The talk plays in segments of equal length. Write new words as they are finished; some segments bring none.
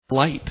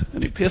light,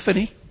 an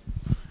epiphany.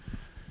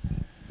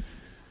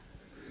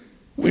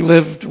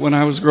 When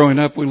I was growing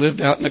up, we lived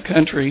out in the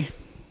country,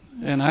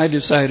 and I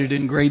decided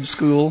in grade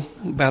school,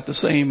 about the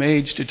same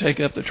age, to take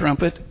up the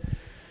trumpet.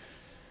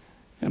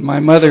 And my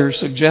mother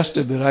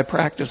suggested that I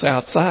practice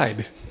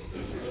outside.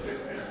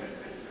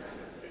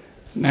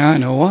 Now I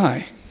know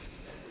why.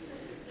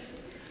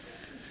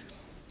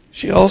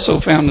 She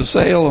also found a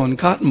sale on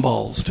cotton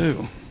balls,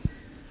 too.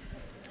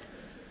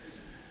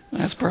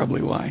 That's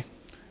probably why.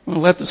 Want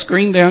to let the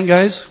screen down,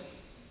 guys?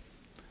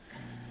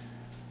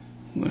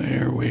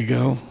 There we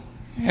go.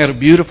 Had a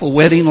beautiful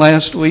wedding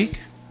last week,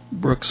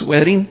 Brooke's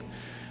wedding.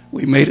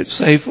 We made it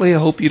safely. I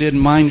hope you didn't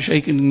mind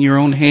shaking your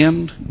own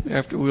hand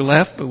after we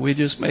left, but we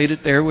just made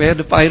it there. We had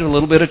to fight a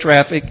little bit of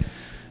traffic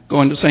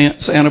going to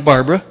Santa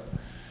Barbara.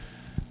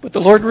 But the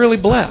Lord really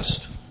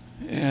blessed.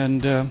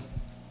 And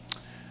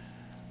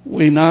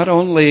we not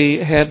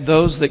only had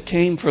those that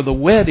came for the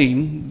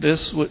wedding,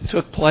 this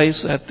took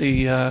place at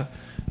the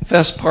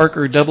Fess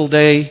Parker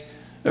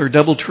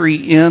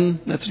Doubletree Inn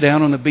that's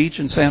down on the beach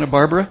in Santa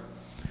Barbara.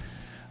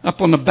 Up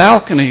on the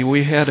balcony,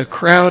 we had a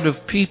crowd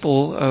of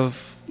people, of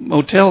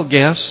motel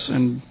guests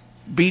and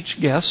beach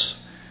guests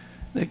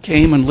that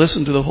came and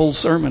listened to the whole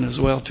sermon as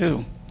well,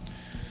 too.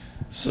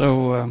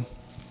 So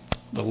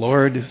the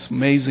Lord is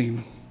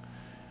amazing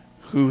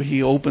who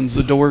He opens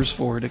the doors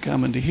for to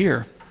come and to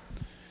hear.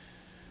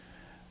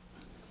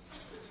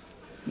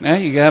 Now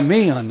you got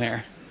me on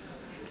there.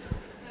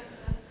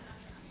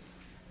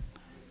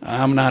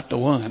 I'm not the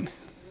one.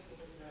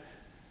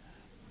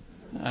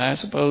 I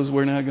suppose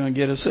we're not going to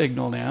get a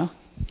signal now.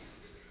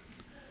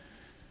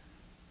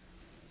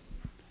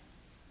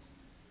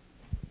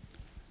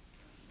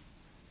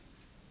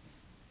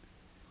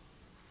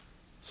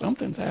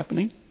 Something's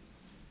happening.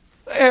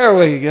 There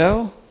we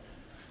go.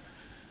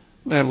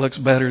 That looks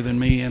better than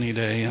me any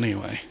day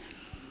anyway.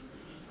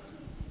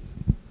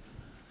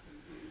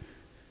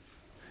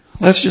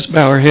 Let's just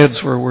bow our heads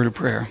for a word of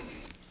prayer.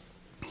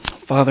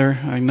 Father,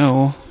 I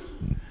know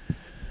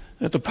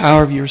that the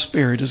power of your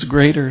Spirit is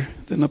greater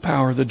than the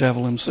power of the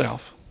devil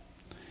himself.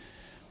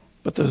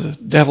 But the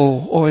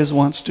devil always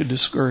wants to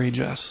discourage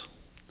us.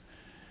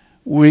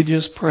 We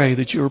just pray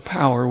that your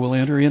power will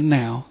enter in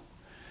now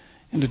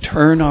and to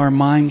turn our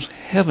minds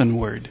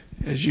heavenward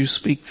as you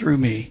speak through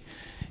me.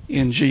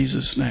 In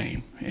Jesus'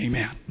 name,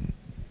 amen.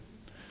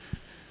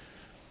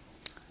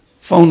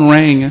 Phone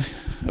rang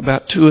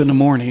about 2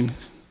 a.m,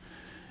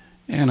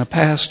 and a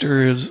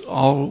pastor is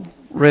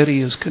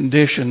already is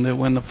conditioned that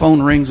when the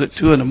phone rings at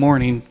 2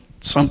 a.m,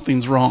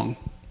 something's wrong.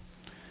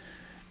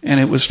 And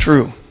it was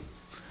true.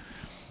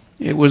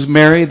 It was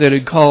Mary that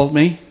had called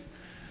me,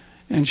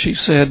 and she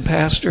said,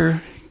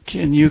 "Pastor,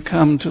 can you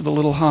come to the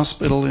little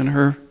hospital in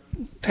her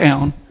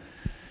town?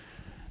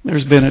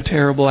 There's been a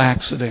terrible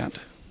accident."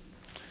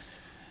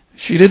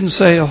 She didn't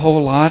say a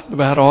whole lot.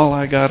 About all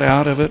I got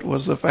out of it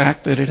was the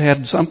fact that it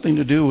had something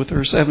to do with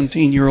her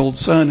 17-year-old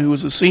son, who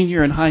was a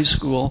senior in high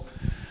school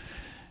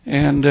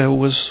and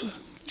was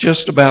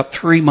just about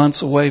 3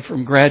 months away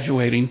from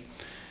graduating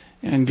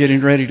and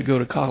getting ready to go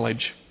to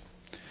college.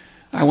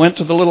 I went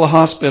to the little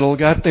hospital,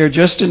 got there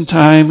just in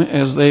time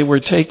as they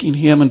were taking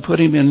him and put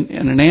him in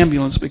an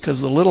ambulance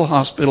because the little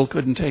hospital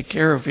couldn't take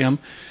care of him.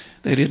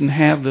 They didn't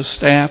have the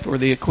staff or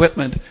the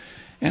equipment,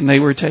 and they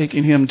were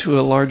taking him to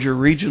a larger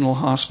regional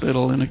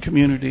hospital in a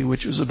community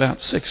which was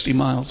about 60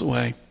 miles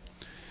away.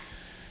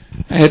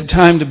 I had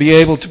time to be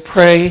able to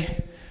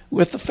pray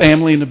with the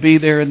family and to be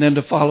there and then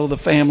to follow the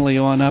family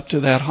on up to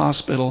that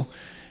hospital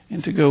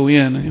and to go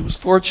in. And it was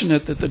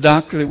fortunate that the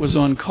doctor that was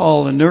on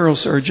call, a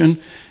neurosurgeon,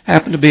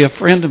 happened to be a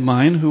friend of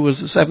mine who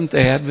was a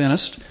Seventh-day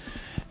Adventist.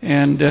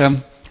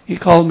 And he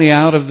called me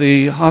out of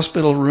the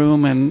hospital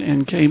room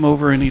and came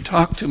over and he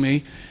talked to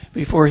me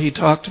before he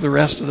talked to the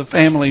rest of the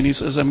family. And he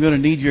says, "I'm going to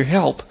need your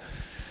help."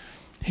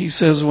 He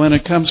says, "When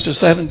it comes to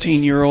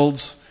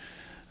 17-year-olds,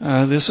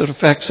 this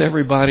affects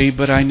everybody,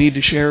 but I need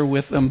to share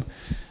with them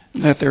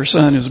that their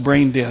son is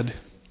brain dead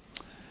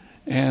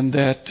and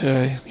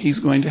that he's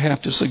going to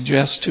have to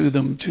suggest to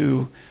them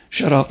to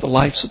shut off the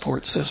life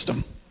support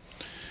system."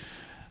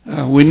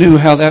 We knew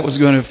how that was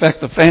going to affect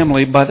the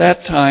family. By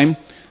that time,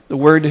 the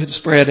word had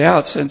spread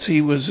out. Since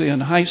he was in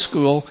high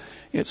school,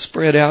 it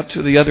spread out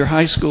to the other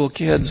high school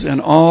kids,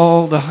 and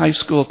all the high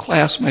school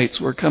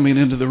classmates were coming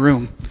into the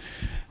room,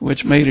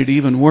 which made it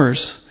even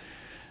worse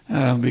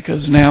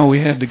because now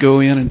we had to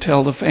go in and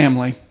tell the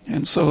family.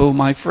 And so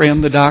my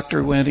friend, the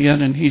doctor, went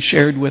in and he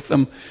shared with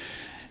them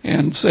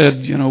and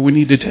said, we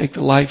need to take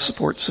the life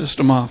support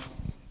system off.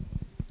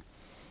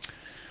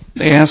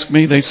 They asked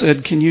me, they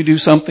said, "Can you do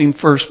something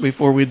first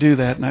before we do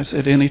that?" And I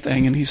said,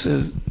 "Anything." And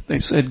they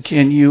said,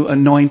 "Can you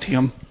anoint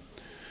him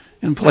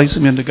and place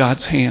him into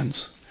God's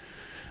hands?"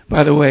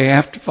 By the way,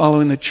 after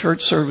following the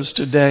church service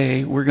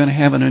today, we're going to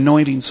have an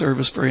anointing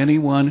service for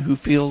anyone who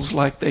feels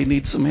like they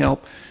need some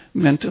help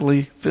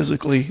mentally,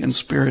 physically, and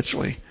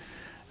spiritually.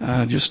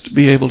 Just to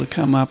be able to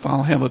come up.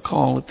 I'll have a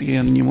call at the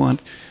end and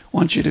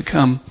want you to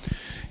come.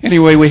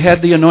 Anyway, we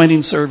had the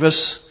anointing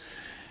service,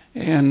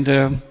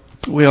 and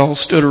We all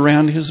stood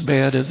around his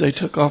bed as they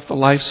took off the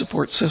life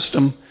support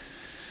system,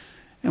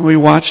 and we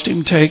watched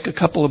him take a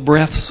couple of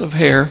breaths of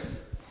air,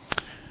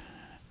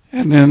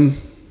 and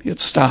then it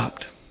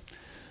stopped.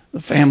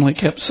 The family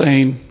kept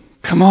saying,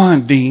 "Come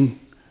on, Dean,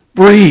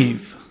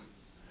 breathe."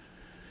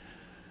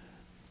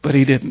 But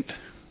he didn't.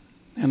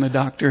 And the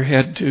doctor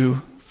had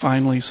to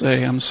finally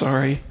say, "I'm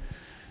sorry,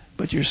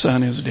 but your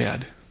son is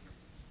dead."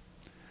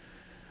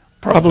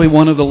 Probably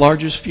one of the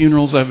largest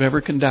funerals I've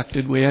ever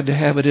conducted. We had to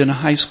have it in a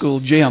high school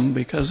gym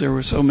because there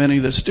were so many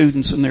of the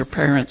students and their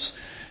parents,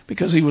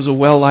 because he was a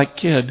well-liked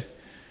kid.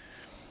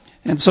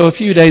 And so a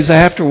few days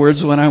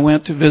afterwards, when I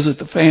went to visit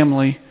the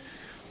family,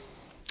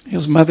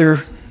 his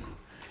mother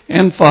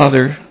and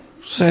father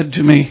said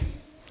to me,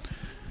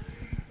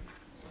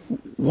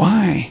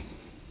 "Why?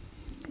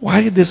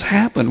 Why did this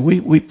happen?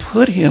 We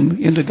put him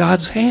into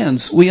God's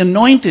hands. We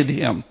anointed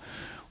him.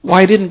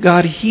 Why didn't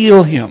God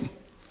heal him?"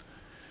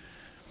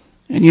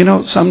 And you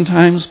know,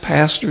 sometimes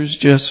pastors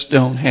just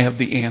don't have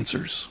the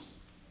answers.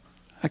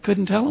 I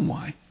couldn't tell him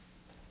why.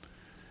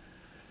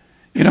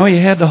 You know, he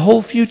had the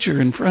whole future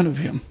in front of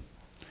him.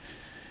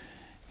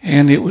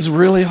 And it was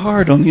really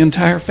hard on the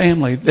entire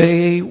family.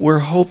 They were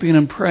hoping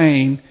and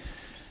praying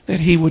that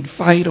he would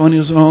fight on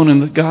his own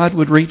and that God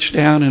would reach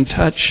down and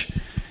touch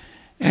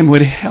and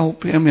would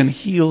help him and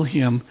heal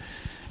him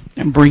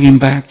and bring him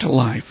back to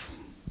life.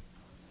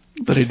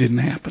 But it didn't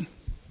happen.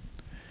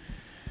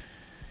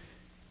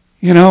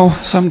 You know,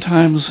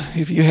 sometimes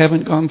if you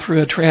haven't gone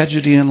through a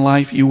tragedy in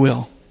life, you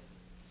will.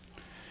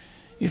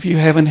 If you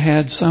haven't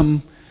had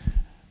some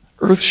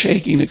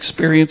earth-shaking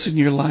experience in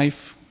your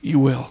life, you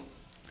will.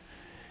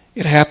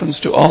 It happens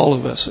to all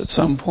of us at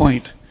some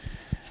point,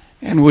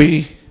 and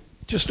we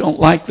just don't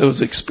like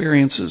those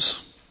experiences.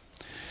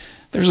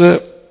 There's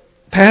a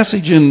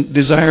passage in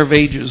Desire of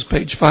Ages,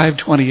 page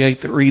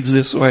 528, that reads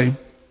this way: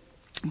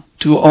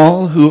 "To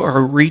all who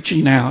are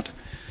reaching out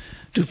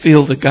to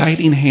feel the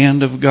guiding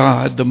hand of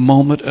God, the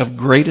moment of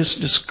greatest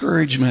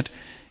discouragement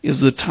is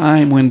the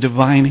time when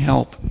divine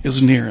help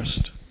is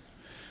nearest."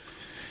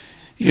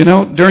 You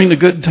know, during the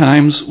good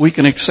times, we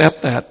can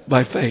accept that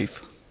by faith.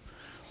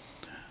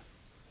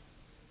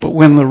 But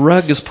when the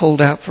rug is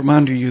pulled out from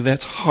under you,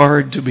 that's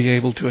hard to be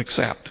able to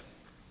accept.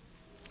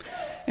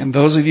 And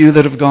those of you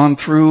that have gone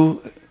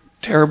through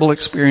terrible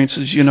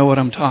experiences, you know what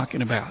I'm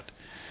talking about.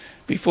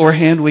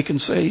 Beforehand, we can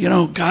say, you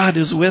know, God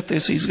is with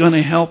us. He's going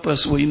to help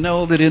us. We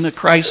know that in a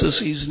crisis,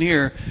 He's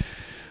near.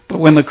 But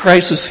when the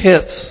crisis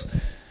hits,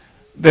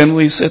 then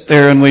we sit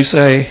there and we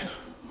say,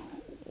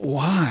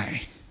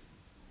 why?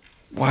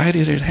 Why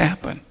did it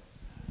happen?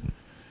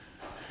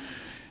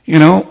 You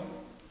know,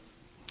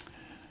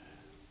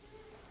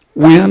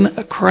 when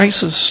a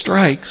crisis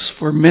strikes,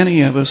 for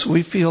many of us,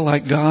 we feel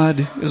like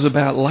God is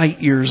about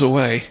light years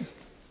away.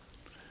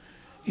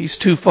 He's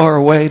too far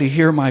away to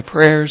hear my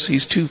prayers.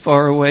 He's too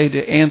far away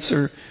to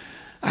answer.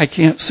 I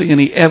can't see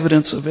any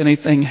evidence of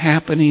anything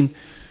happening.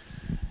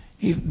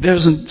 He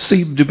doesn't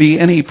seem to be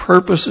any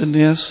purpose in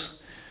this.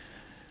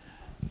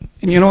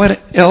 And you know what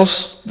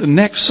else? The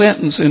next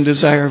sentence in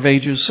Desire of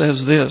Ages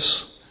says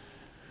this: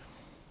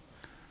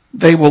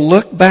 "They will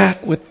look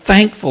back with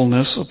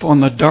thankfulness upon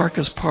the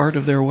darkest part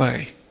of their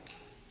way."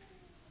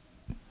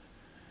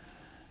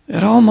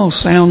 It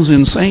almost sounds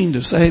insane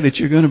to say that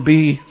you're going to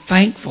be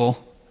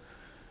thankful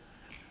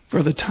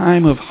for the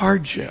time of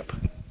hardship.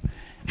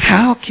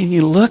 How can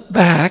you look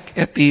back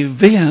at the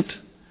event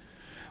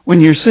when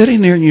you're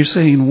sitting there and you're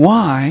saying,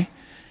 why?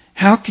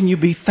 How can you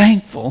be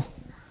thankful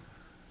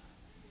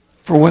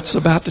for what's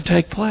about to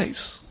take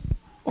place,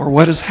 or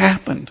what has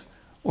happened,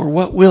 or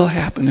what will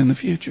happen in the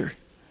future?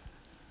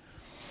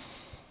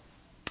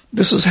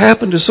 This has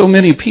happened to so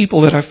many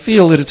people that I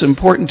feel that it's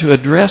important to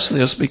address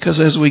this, because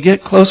as we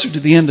get closer to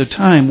the end of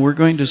time, we're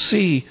going to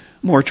see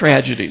more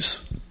tragedies.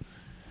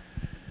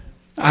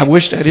 I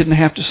wished I didn't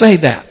have to say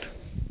that,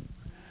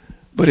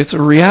 but it's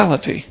a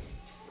reality.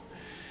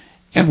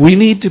 And we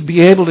need to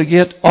be able to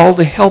get all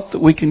the help that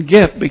we can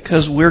get,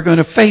 because we're going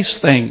to face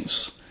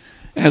things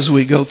as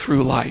we go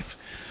through life.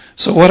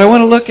 So what I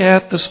want to look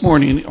at this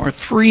morning are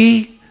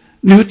 3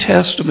 New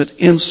Testament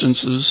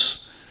instances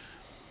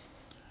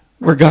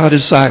where God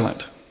is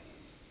silent.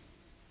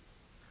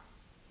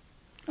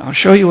 I'll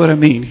show you what I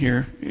mean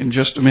here in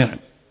just a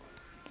minute.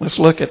 Let's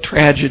look at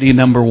tragedy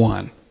number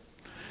 1.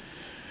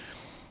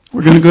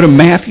 We're going to go to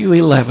Matthew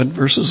 11,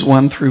 verses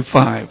 1 through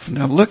 5.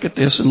 Now look at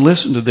this and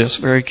listen to this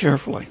very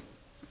carefully.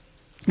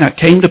 Now it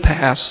came to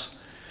pass,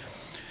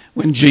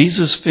 when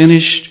Jesus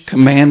finished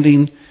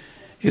commanding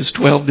His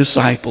 12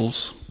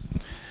 disciples,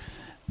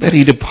 that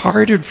He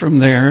departed from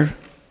there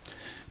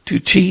to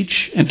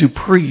teach and to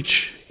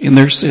preach in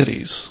their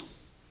cities.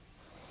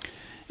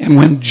 And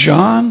when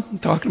John,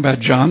 talking about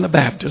John the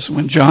Baptist,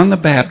 when John the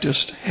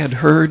Baptist had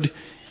heard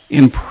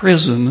in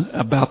prison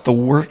about the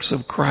works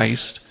of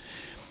Christ,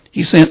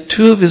 he sent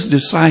 2 of his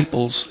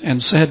disciples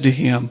and said to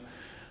him,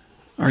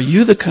 "Are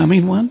you the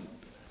coming one,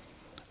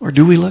 or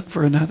do we look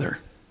for another?"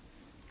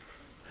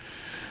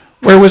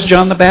 Where was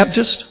John the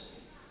Baptist?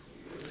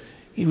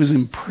 He was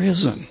in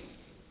prison,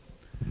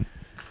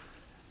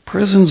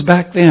 Prisons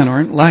back then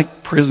aren't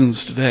like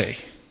prisons today.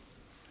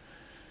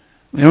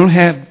 They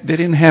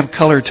didn't have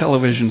color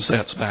television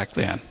sets back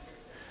then.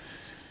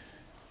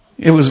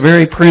 It was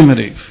very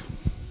primitive.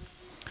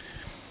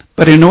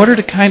 But in order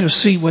to kind of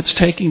see what's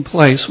taking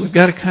place, we've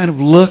got to kind of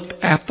look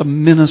at the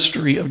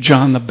ministry of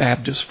John the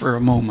Baptist for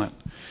a moment.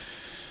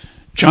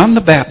 John the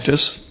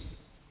Baptist,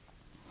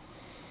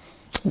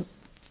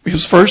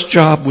 his first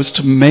job was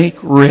to make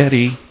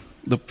ready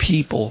the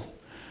people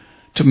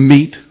to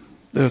meet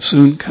the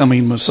soon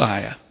coming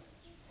Messiah.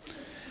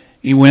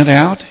 He went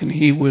out and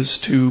he was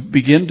to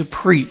begin to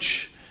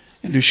preach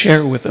and to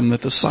share with them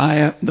that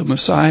the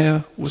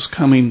Messiah was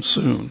coming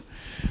soon.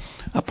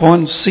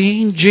 Upon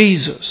seeing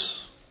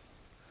Jesus,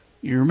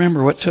 you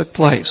remember what took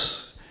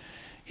place.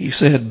 He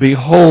said,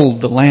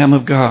 "Behold the Lamb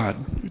of God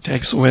who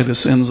takes away the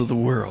sins of the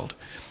world."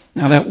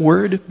 Now that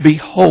word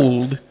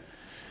 "behold"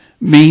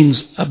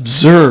 means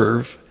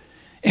observe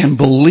and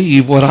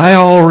believe what I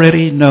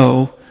already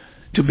know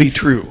to be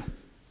true.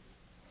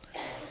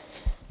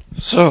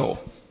 So,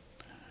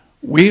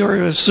 we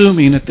are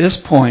assuming at this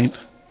point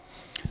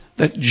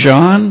that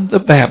John the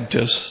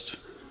Baptist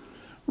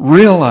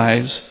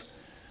realized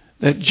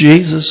that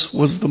Jesus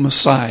was the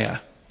Messiah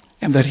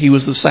and that he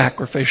was the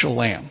sacrificial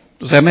lamb.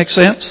 Does that make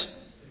sense?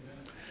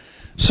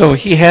 So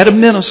he had a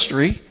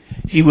ministry.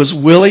 He was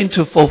willing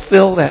to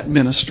fulfill that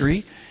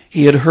ministry.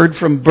 He had heard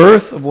from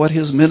birth of what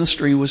his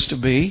ministry was to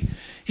be.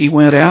 He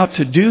went out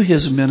to do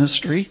his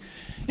ministry,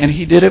 and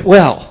he did it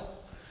well.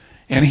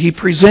 And he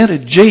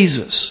presented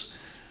Jesus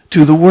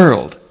to the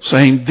world,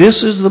 saying,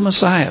 "This is the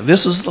Messiah.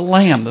 This is the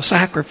Lamb, the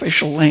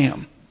sacrificial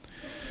lamb."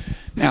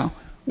 Now,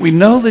 we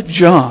know that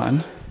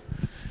John,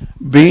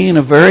 being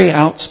a very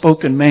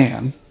outspoken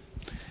man,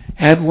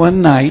 had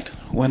one night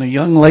when a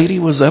young lady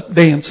was up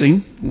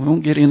dancing. We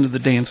won't get into the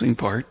dancing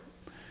part.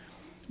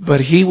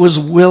 But he was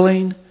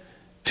willing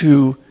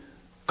to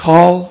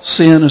call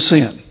sin a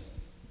sin.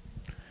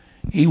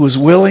 He was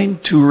willing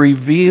to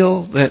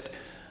reveal that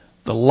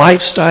the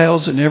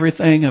lifestyles and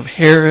everything of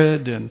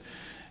Herod and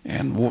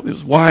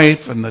his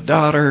wife and the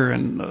daughter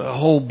and the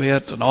whole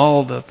bit and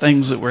all the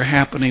things that were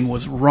happening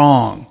was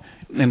wrong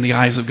in the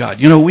eyes of God.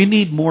 You know, we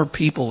need more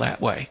people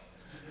that way.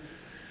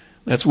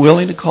 That's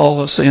willing to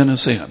call a sin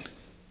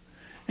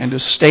and to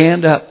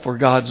stand up for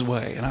God's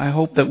way. And I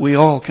hope that we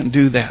all can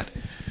do that.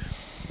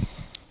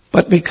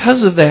 But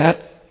because of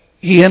that,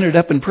 he ended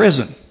up in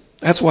prison.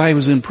 That's why he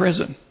was in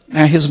prison.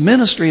 Now his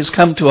ministry has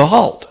come to a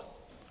halt.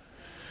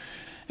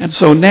 And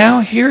so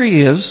now here he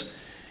is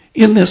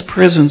in this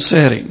prison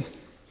setting.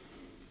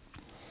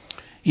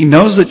 He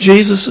knows that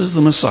Jesus is the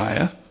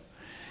Messiah.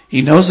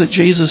 He knows that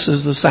Jesus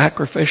is the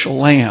sacrificial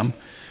lamb.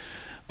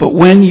 But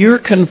when you're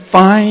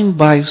confined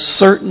by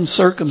certain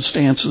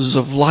circumstances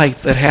of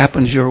life that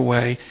happens your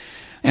way,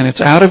 and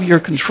it's out of your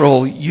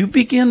control, you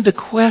begin to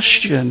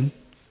question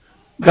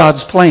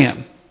God's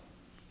plan.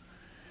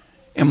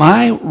 Am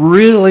I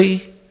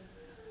really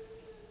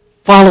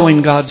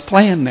following God's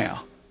plan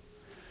now?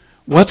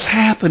 What's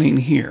happening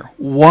here?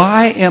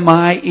 Why am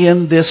I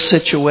in this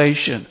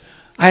situation?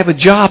 I have a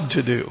job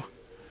to do.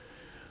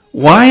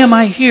 Why am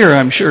I here,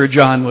 I'm sure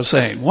John was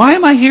saying. Why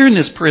am I here in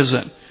this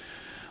prison?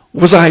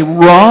 Was I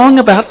wrong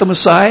about the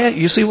Messiah?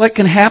 You see what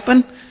can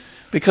happen?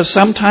 Because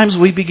sometimes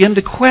we begin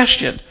to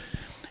question.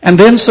 And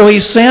then so he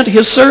sent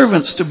his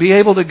servants to be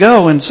able to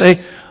go and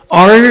say,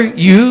 "Are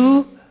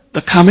you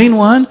the coming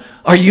one?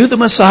 Are you the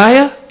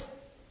Messiah?"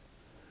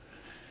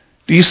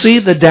 Do you see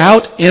the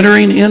doubt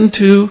entering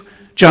into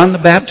John the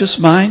Baptist's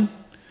mind?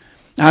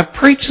 Now, I've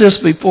preached this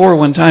before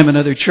one time in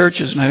other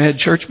churches, and I've had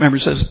church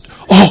members say,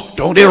 "Oh,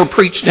 don't ever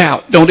preach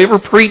doubt. Don't ever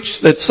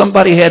preach that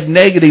somebody had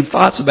negative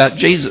thoughts about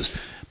Jesus."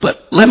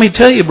 But let me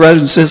tell you,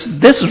 brothers and sisters,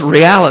 this is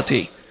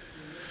reality.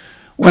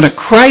 When a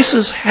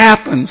crisis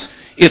happens,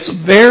 it's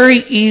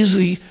very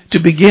easy to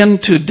begin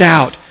to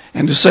doubt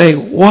and to say,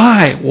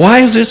 why? Why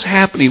is this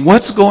happening?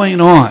 What's going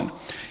on?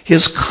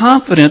 His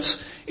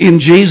confidence in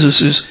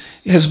Jesus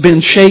has been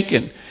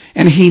shaken.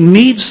 And he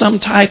needs some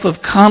type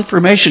of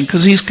confirmation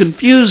because he's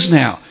confused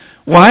now.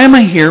 Why am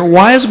I here?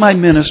 Why is my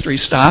ministry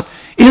stopped?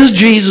 Is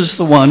Jesus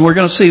the one? We're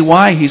going to see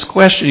why he's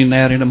questioning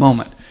that in a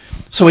moment.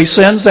 So he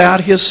sends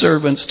out his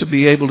servants to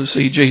be able to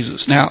see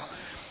Jesus. Now,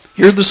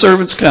 here the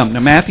servants come. Now,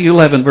 Matthew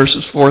 11,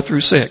 verses 4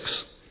 through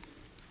 6.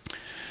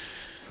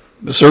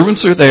 The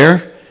servants are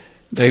there.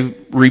 They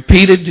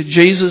repeated to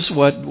Jesus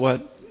what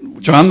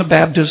John the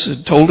Baptist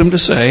had told him to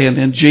say. And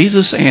then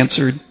Jesus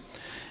answered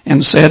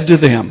and said to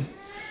them,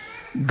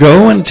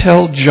 "Go and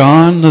tell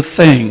John the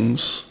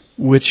things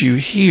which you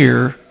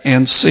hear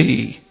and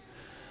see.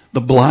 The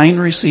blind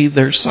receive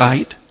their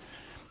sight,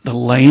 the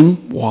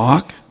lame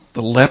walk,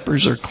 the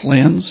lepers are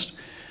cleansed,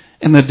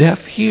 and the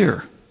deaf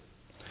hear.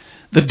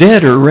 The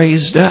dead are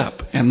raised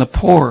up, and the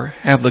poor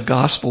have the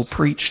gospel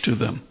preached to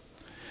them.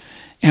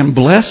 And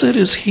blessed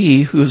is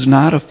he who is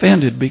not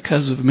offended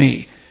because of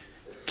me."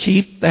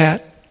 Keep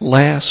that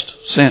last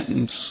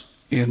sentence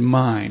in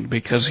mind,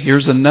 because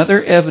here's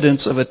another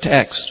evidence of a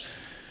text,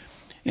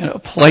 a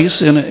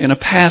place in a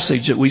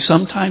passage that we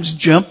sometimes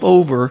jump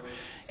over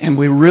and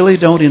we really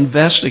don't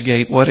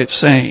investigate what it's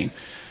saying.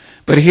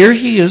 But here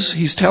he is,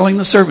 he's telling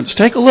the servants,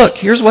 take a look,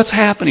 here's what's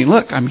happening.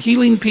 Look, I'm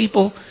healing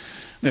people.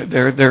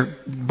 They're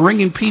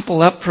bringing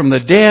people up from the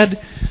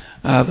dead,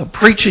 the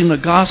preaching the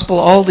gospel,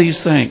 all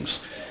these things.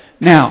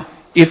 Now,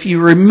 if you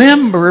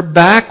remember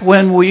back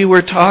when we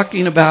were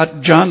talking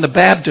about John the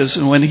Baptist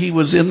and when he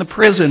was in the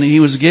prison and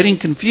he was getting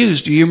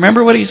confused, do you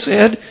remember what he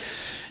said?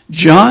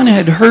 John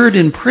had heard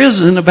in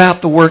prison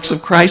about the works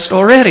of Christ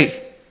already.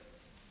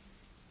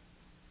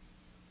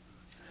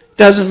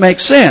 Doesn't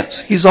make sense.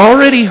 He's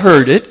already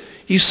heard it.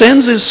 He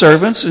sends his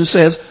servants and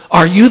says,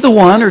 are you the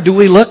one or do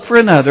we look for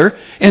another?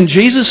 And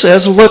Jesus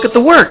says, look at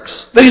the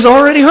works that he's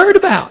already heard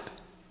about.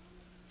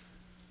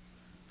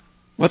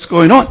 What's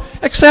going on?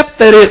 Except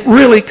that it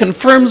really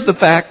confirms the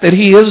fact that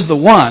he is the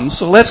one.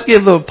 So let's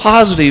give a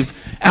positive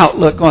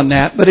outlook on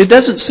that. But it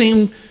doesn't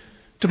seem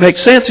to make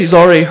sense. He's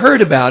already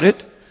heard about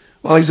it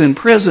while he's in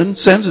prison,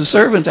 sends his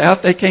servants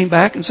out. They came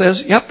back and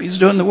says, yep, he's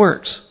doing the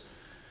works.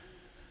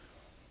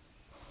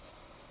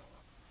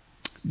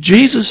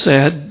 Jesus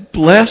said,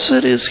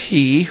 blessed is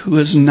he who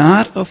is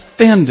not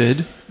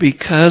offended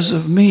because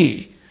of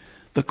me.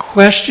 The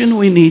question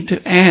we need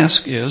to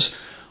ask is,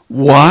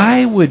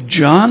 why would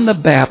John the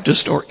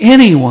Baptist or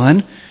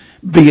anyone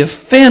be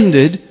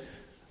offended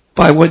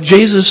by what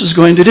Jesus is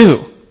going to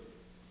do?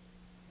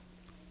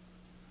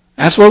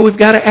 That's what we've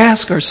got to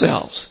ask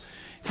ourselves.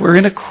 If we're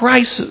in a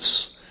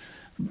crisis,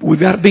 we've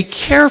got to be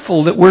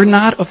careful that we're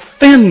not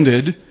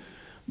offended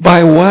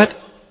by what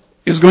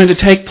is going to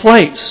take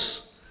place.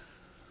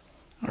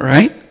 All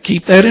right?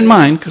 Keep that in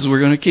mind because we're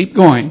going to keep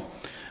going.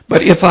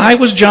 But if I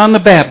was John the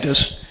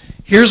Baptist,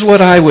 here's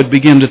what I would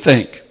begin to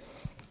think.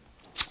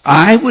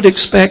 I would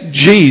expect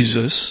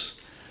Jesus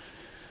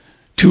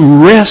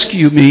to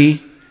rescue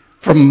me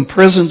from a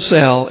prison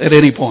cell at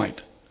any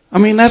point. I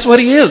mean, that's what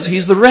he is.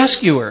 He's the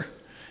rescuer.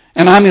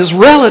 And I'm his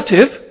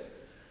relative.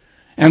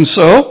 And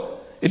so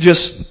it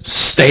just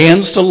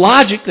stands to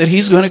logic that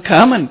he's going to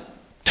come and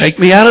take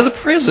me out of the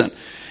prison.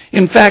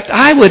 In fact,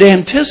 I would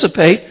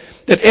anticipate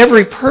that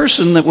every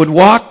person that would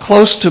walk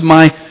close to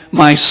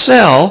my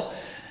cell,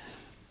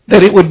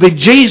 that it would be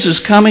Jesus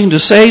coming to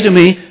say to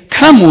me,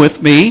 come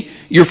with me.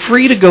 You're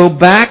free to go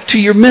back to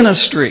your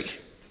ministry.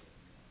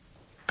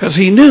 Because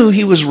he knew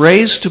he was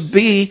raised to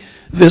be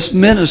this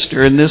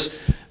minister in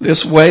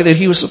this way that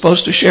he was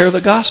supposed to share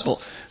the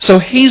gospel. So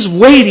he's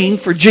waiting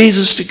for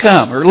Jesus to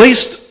come. Or at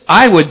least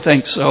I would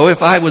think so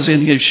if I was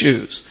in his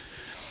shoes.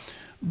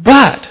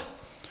 But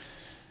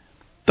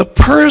the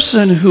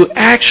person who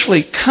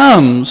actually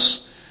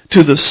comes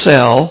to the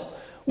cell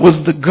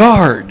was the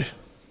guard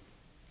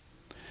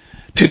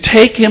to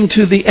take him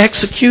to the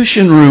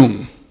execution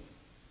room.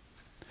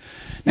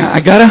 Now,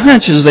 I got a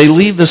hunch as they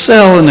leave the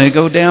cell and they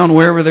go down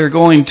wherever they're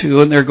going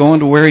to, and they're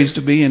going to where he's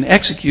to be and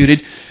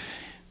executed,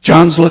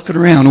 John's looking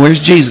around. Where's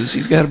Jesus?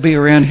 He's got to be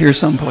around here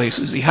someplace.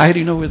 Is he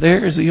hiding over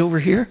there? Is he over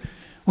here?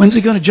 When's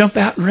he going to jump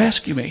out and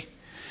rescue me?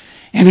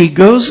 And he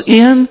goes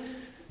in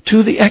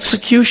to the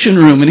execution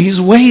room and he's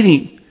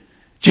waiting.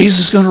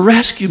 Jesus is going to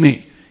rescue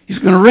me. He's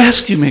going to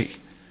rescue me.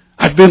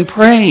 I've been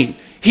praying.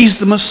 He's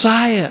the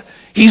Messiah.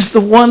 He's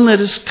the one that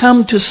has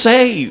come to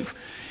save.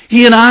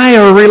 He and I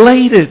are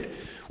related.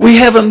 We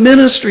have a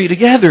ministry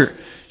together.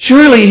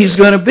 Surely he's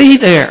going to be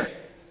there.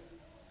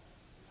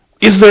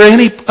 Is there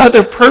any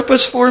other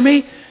purpose for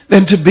me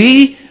than to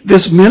be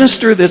this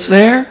minister that's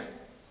there?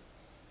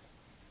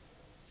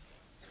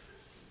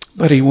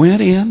 But he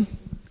went in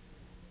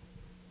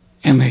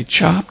and they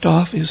chopped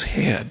off his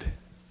head.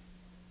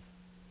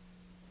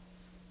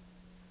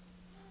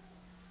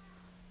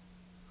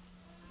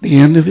 The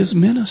end of his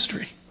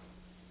ministry.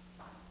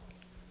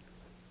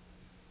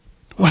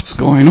 What's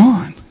going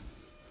on?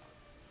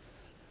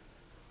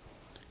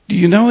 Do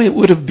you know it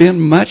would have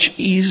been much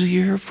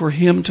easier for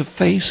him to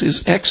face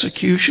his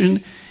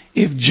execution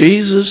if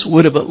Jesus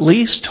would have at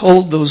least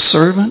told those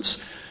servants,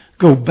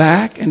 go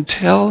back and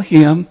tell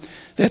him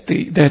that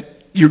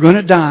you're going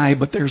to die,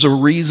 but there's a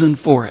reason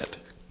for it.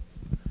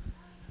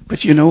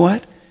 But you know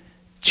what?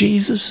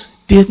 Jesus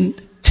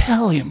didn't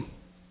tell him.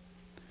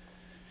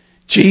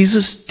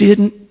 Jesus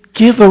didn't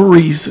give a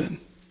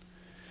reason.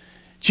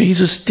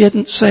 Jesus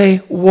didn't say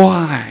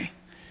why.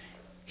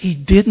 He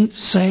didn't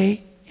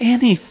say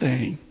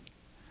anything.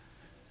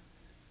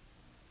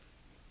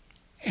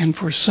 And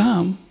for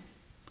some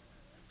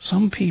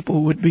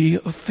people would be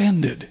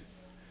offended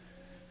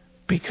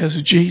because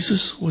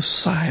Jesus was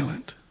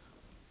silent.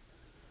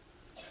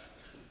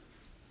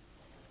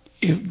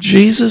 If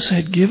Jesus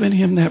had given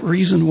him that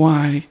reason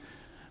why,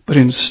 but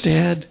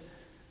instead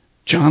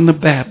John the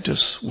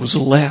Baptist was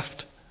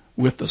left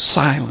with the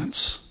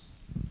silence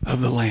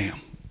of the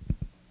Lamb.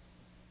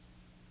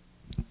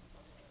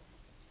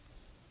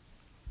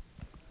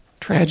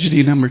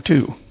 Tragedy number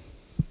 2.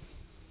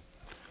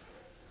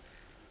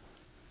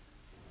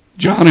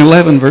 John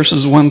 11,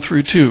 verses 1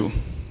 through 2.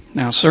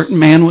 Now, a certain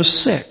man was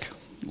sick,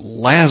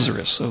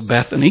 Lazarus of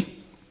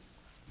Bethany,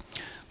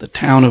 the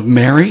town of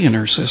Mary and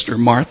her sister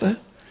Martha.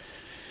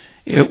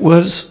 It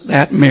was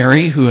that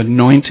Mary who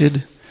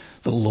anointed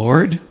the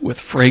Lord with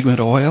fragrant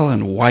oil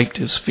and wiped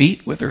his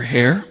feet with her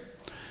hair,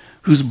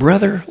 whose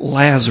brother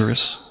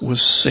Lazarus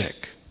was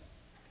sick.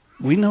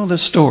 We know the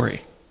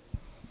story.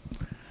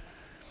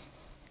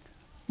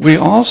 We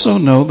also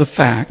know the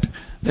fact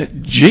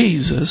that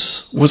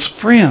Jesus was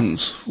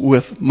friends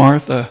with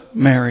Martha,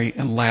 Mary,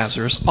 and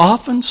Lazarus,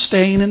 often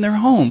staying in their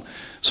home.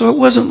 So it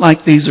wasn't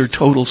like these are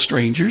total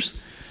strangers.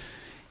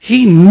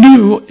 He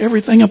knew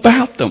everything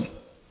about them.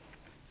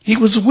 He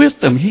was with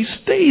them. He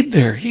stayed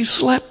there. He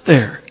slept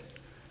there.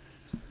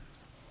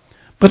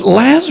 But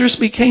Lazarus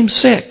became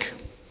sick.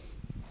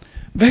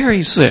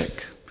 Very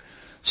sick.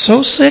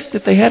 So sick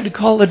that they had to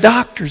call the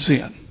doctors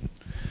in.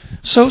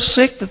 So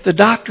sick that the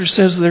doctor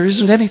says there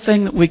isn't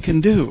anything that we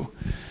can do.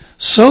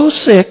 So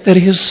sick that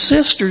his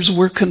sisters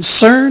were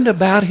concerned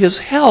about his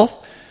health,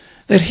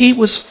 that he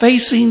was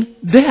facing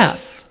death.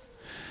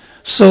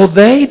 So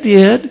they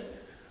did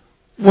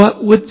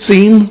what would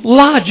seem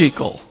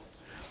logical.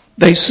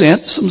 They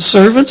sent some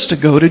servants to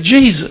go to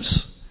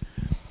Jesus.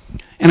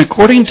 And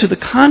according to the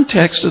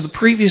context of the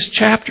previous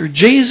chapter,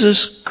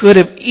 Jesus could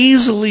have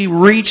easily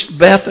reached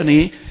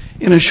Bethany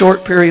in a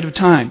short period of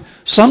time.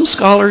 Some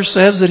scholars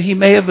says that he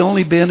may have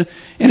only been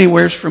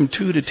anywhere from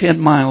 2 to 10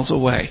 miles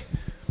away.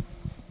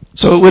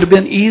 So it would have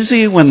been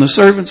easy when the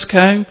servants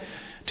came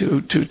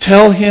to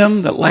tell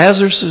him that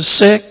Lazarus is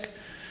sick.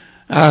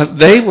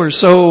 They were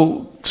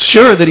so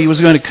sure that he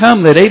was going to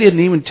come that they didn't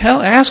even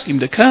ask him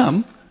to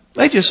come.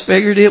 They just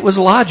figured it was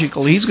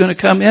logical. He's going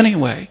to come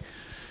anyway.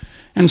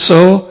 And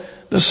so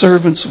the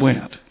servants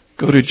went.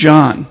 Go to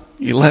John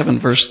 11,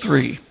 verse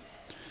 3.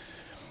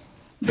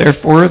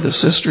 Therefore the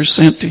sisters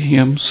sent to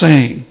him,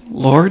 saying,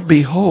 Lord,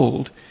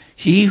 behold,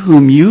 he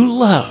whom you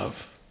love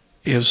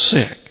is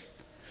sick.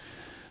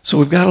 So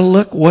we've got to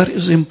look what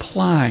is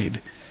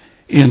implied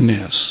in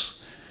this.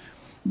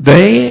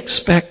 They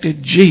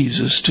expected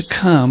Jesus to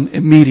come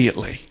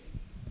immediately.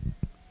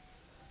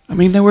 I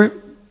mean, they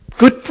were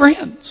good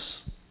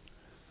friends.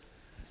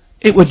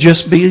 It would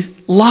just be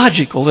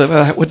logical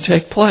that would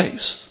take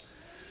place.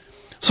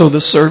 So the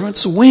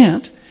servants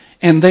went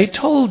and they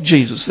told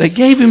Jesus, they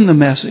gave him the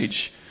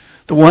message,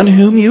 the one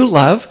whom you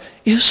love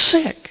is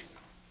sick.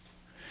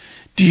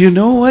 Do you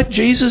know what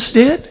Jesus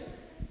did?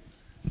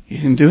 He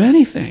didn't do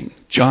anything.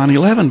 John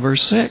 11,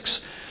 verse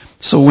 6.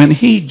 So when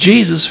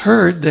Jesus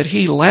heard that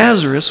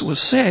Lazarus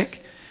was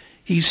sick,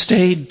 he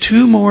stayed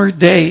 2 more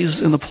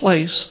days in the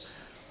place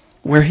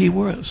where he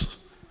was.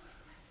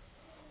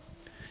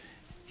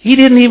 He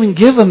didn't even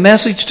give a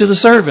message to the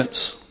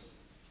servants.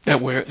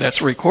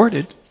 That's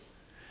recorded.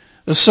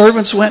 The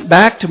servants went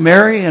back to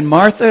Mary and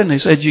Martha and they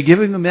said, you give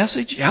him a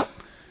message? Yep.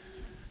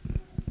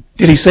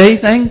 Did he say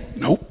anything?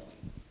 Nope.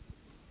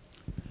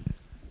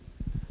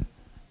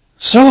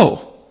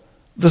 So,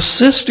 the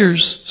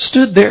sisters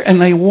stood there and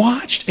they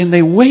watched and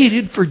they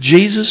waited for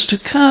Jesus to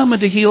come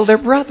and to heal their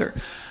brother.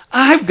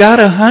 I've got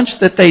a hunch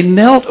that they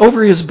knelt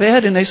over his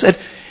bed and they said,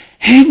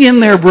 hang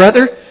in there,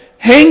 brother.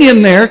 Hang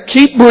in there.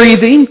 Keep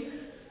breathing.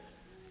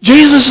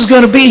 Jesus is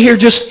going to be here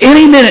just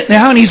any minute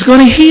now and he's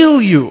going to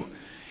heal you.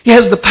 He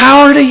has the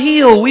power to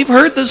heal. We've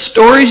heard the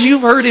stories.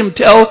 You've heard him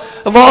tell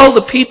of all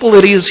the people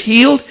that he has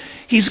healed.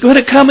 He's going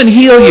to come and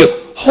heal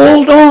you.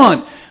 Hold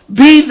on.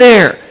 Be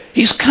there.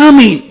 He's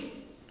coming.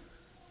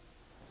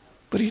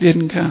 But he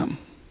didn't come.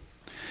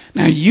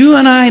 Now, you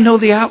and I know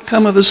the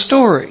outcome of the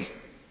story.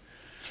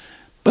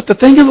 But the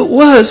thing of it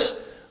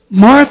was,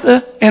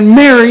 Martha and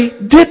Mary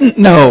didn't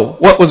know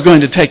what was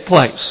going to take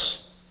place.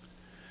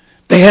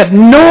 They had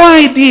no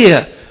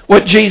idea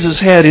what Jesus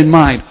had in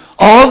mind.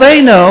 All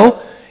they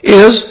know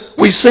is,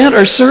 we sent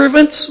our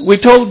servants, we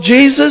told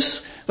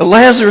Jesus that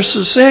Lazarus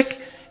is sick,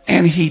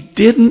 and he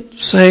didn't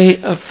say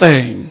a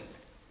thing.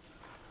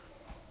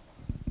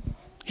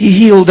 He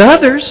healed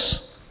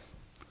others,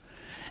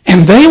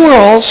 and they were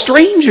all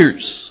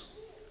strangers.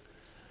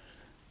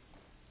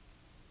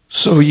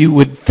 So you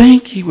would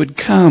think he would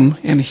come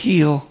and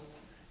heal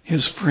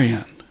his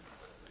friend.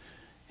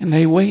 And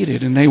they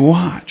waited and they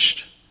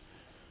watched.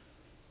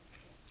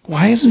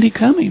 Why isn't he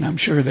coming? I'm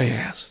sure they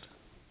asked.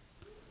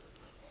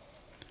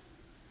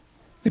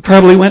 They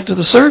probably went to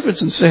the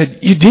servants and said,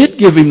 you did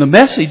give him the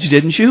message,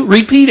 didn't you?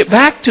 Repeat it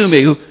back to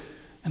me.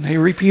 And they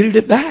repeated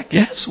it back.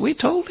 Yes, we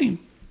told him.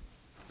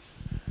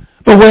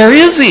 But where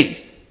is he?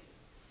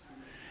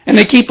 And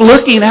they keep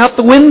looking out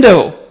the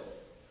window.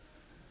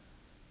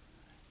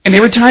 And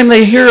every time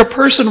they hear a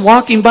person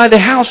walking by the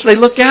house, they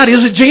look out.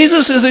 Is it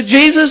Jesus? Is it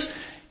Jesus?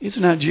 It's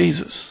not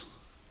Jesus.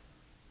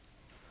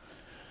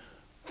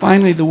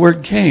 Finally, the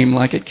word came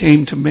like it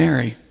came to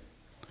Mary,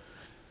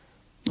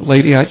 the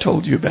lady I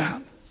told you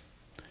about.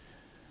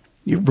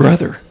 Your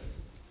brother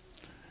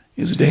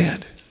is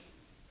dead.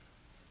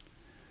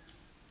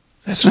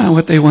 That's not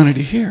what they wanted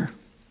to hear.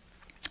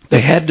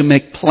 They had to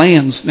make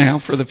plans now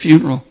for the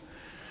funeral.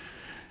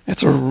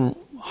 That's a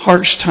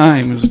harsh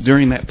time, is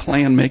during that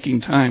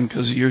plan-making time,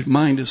 because your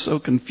mind is so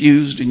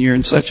confused and you're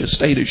in such a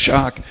state of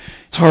shock.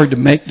 It's hard to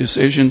make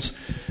decisions,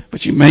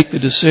 but you make the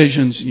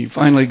decisions and you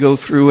finally go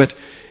through it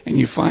and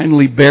you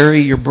finally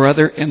bury your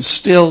brother, and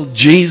still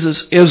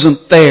Jesus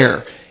isn't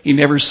there. He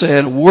never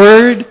said a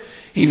word.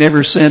 He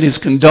never sent his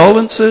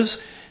condolences.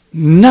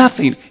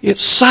 Nothing.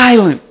 It's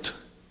silent.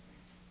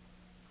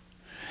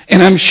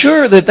 And I'm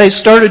sure that they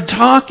started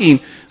talking,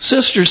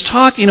 sisters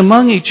talking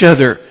among each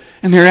other,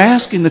 and they're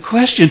asking the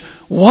question,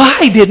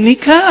 why didn't he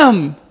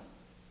come?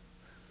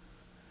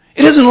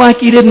 It isn't like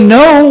he didn't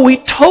know. We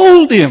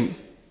told him.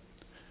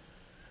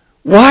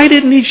 Why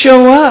didn't he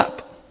show up?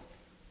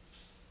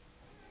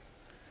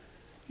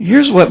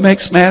 Here's what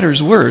makes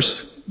matters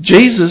worse.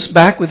 Jesus,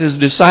 back with his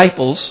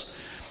disciples,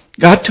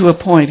 got to a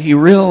point he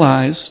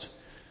realized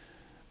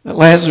that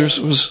Lazarus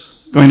was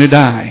going to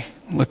die.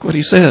 Look what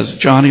he says,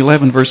 John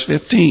 11, verse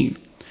 15.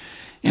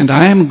 And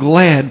I am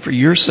glad for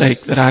your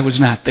sake that I was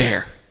not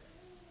there.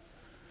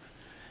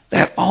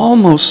 That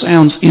almost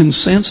sounds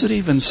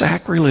insensitive and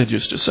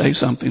sacrilegious to say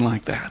something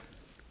like that.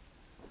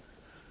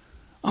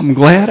 I'm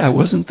glad I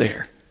wasn't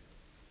there.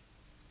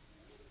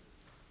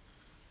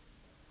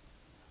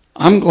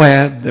 I'm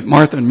glad that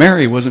Martha and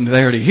Mary wasn't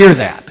there to hear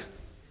that.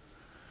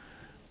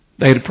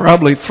 They'd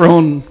probably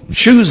thrown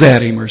shoes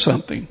at him or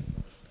something.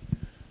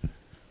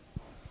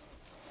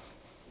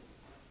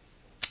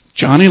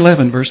 John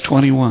 11, verse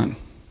 21.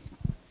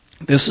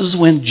 This is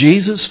when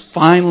Jesus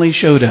finally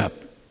showed up.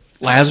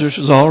 Lazarus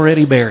was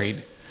already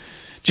buried.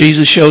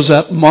 Jesus shows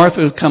up.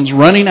 Martha comes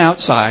running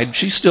outside.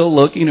 She's still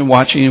looking and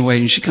watching and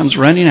waiting. She comes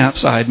running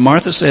outside.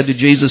 Martha said to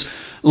Jesus,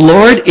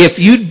 Lord, if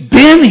you'd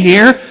been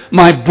here,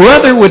 my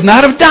brother would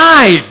not have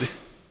died.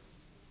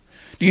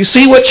 Do you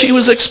see what she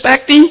was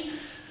expecting?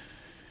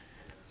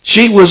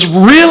 She was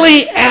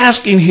really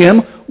asking him,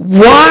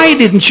 why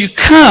didn't you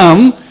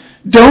come?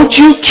 Don't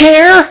you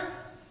care?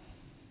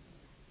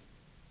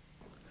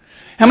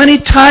 How many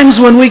times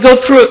when we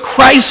go through a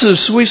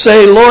crisis, we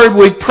say, Lord,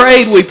 we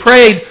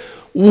prayed.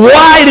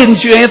 Why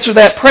didn't you answer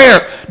that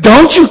prayer?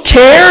 Don't you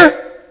care?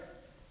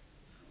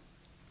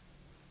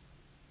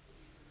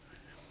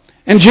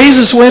 And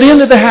Jesus went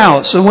into the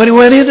house. And when he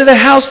went into the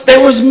house, there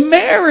was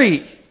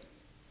Mary,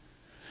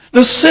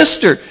 the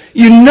sister.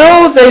 You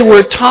know they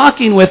were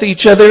talking with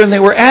each other and they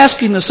were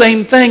asking the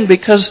same thing,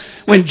 because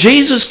when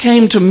Jesus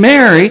came to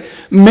Mary,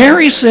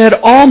 Mary said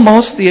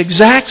almost the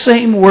exact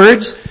same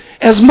words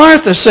as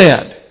Martha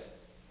said.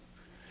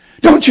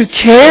 Don't you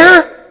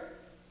care?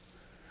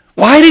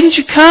 Why didn't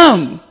you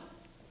come?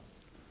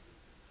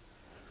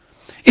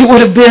 It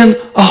would have been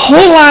a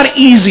whole lot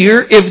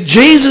easier if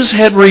Jesus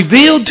had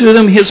revealed to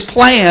them his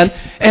plan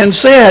and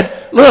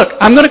said, look,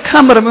 I'm going to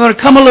come, but I'm going to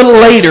come a little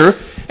later,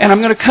 and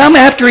I'm going to come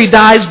after he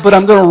dies, but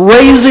I'm going to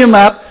raise him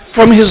up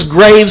from his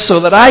grave so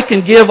that I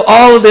can give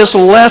all of this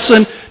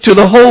lesson to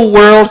the whole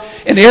world,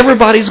 and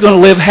everybody's going to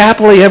live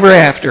happily ever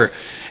after.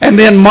 And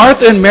then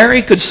Martha and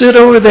Mary could sit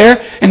over there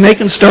and they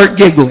can start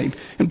giggling.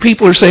 And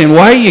people are saying,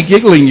 why are you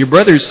giggling? Your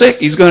brother's sick.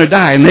 He's going to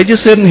die. And they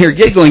just sit in here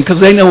giggling because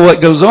they know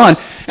what goes on.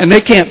 And they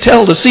can't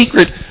tell the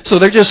secret. So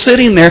they're just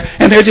sitting there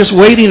and they're just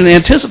waiting and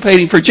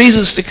anticipating for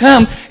Jesus to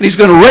come. And he's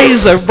going to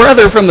raise their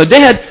brother from the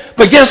dead.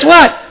 But guess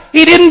what?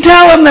 He didn't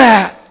tell them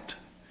that.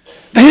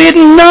 They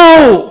didn't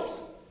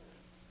know.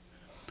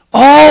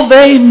 All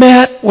they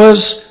met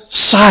was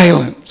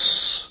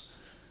silence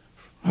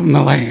from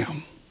the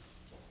Lamb.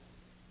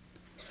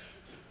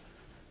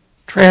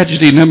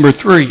 Tragedy number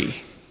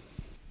 3.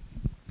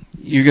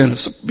 You're going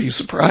to be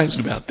surprised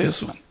about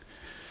this one.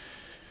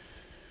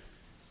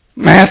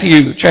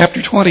 Matthew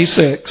chapter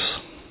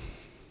 26,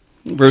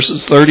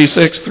 verses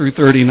 36 through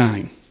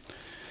 39.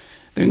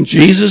 Then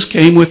Jesus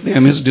came with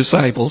them, his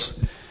disciples,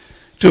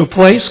 to a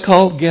place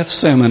called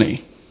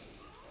Gethsemane,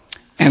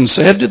 and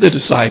said to the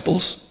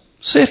disciples,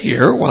 sit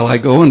here while I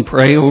go and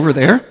pray over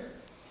there.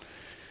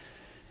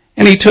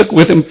 And he took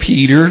with him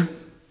Peter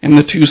and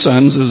the 2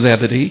 sons of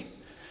Zebedee,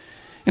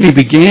 and he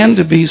began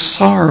to be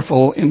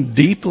sorrowful and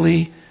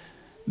deeply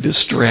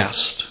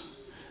distressed.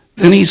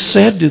 Then he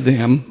said to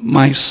them,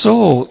 my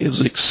soul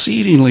is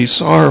exceedingly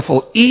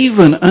sorrowful,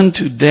 even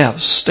unto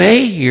death.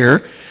 Stay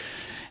here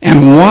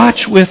and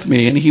watch with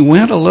me. And he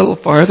went a little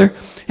farther,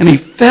 and he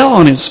fell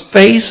on his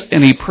face,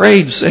 and he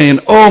prayed,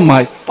 saying, oh,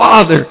 my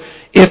Father,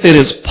 if it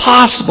is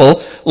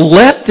possible,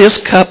 let this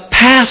cup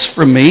pass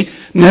from me.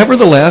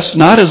 Nevertheless,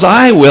 not as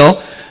I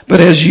will,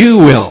 but as you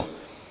will.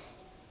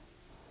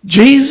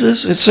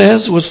 Jesus, it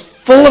says, was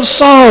full of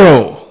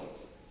sorrow.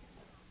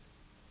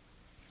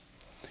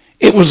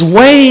 It was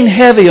weighing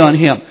heavy on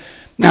him.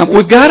 Now,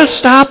 we've got to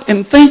stop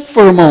and think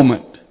for a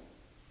moment.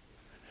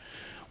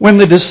 When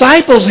the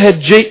disciples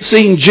had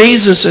seen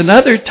Jesus in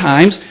other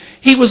times,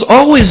 he was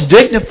always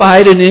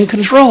dignified and in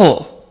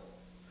control.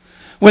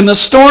 When the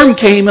storm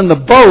came in the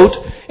boat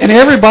and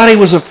everybody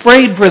was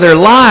afraid for their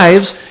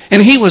lives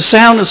and he was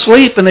sound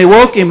asleep and they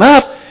woke him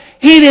up,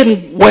 he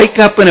didn't wake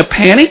up in a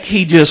panic.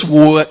 He just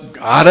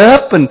got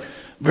up and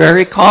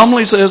very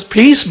calmly says,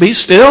 peace, be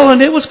still,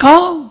 and it was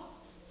calm.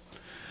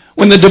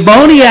 When the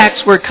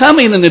demoniacs were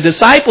coming and the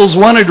disciples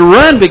wanted to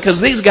run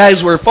because these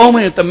guys were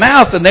foaming at the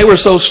mouth and they were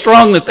so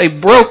strong that they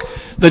broke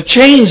the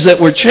chains that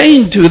were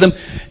chained to them,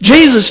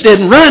 Jesus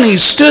didn't run. He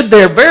stood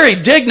there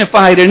very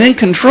dignified and in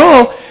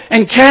control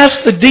and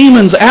cast the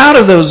demons out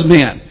of those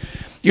men.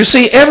 You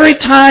see, every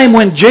time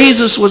when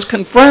Jesus was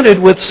confronted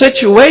with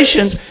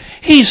situations,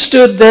 he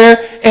stood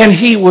there and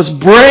he was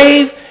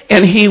brave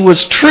and he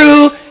was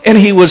true, and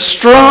he was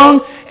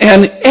strong,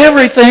 and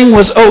everything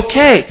was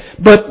okay.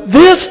 But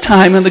this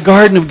time in the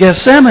Garden of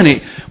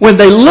Gethsemane, when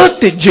they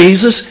looked at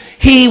Jesus,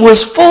 he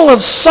was full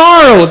of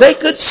sorrow. They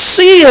could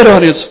see it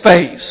on his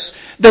face.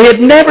 They had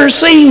never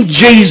seen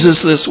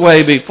Jesus this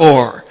way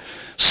before.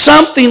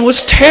 Something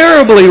was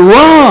terribly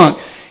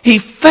wrong. He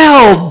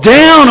fell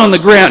down on the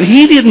ground.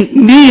 He didn't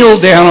kneel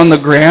down on the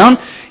ground.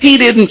 He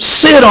didn't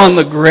sit on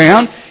the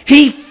ground.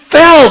 He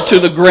fell to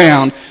the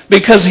ground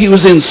because he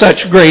was in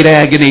such great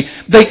agony.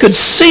 They could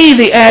see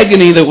the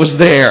agony that was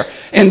there.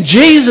 And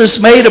Jesus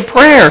made a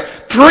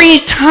prayer. 3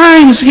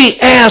 times he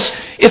asked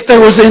if there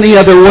was any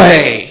other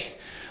way.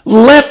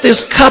 Let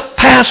this cup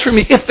pass from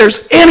me if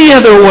there's any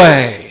other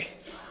way.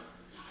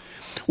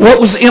 What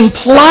was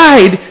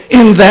implied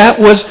in that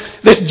was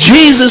that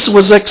Jesus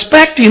was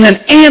expecting an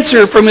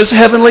answer from his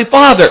heavenly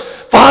Father.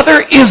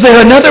 Father, is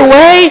there another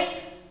way?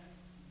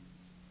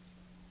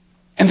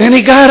 And then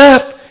he got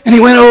up and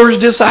he went over to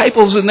his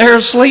disciples, and they're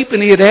asleep,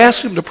 and he had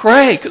asked them to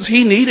pray because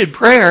he needed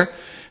prayer.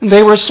 And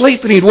they were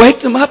asleep, and he'd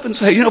wake them up and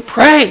say,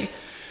 pray.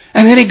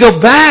 And then he'd go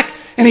back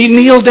and he'd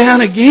kneel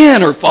down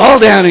again or fall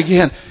down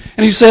again.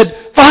 And he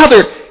said,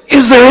 Father,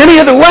 is there any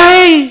other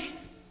way?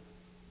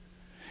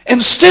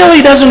 And still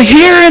he doesn't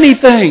hear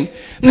anything.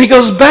 And he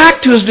goes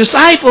back to his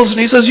disciples and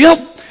he says,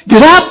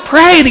 get up,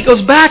 pray. And he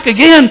goes back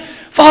again,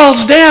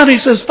 falls down. He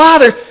says,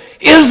 Father,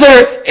 is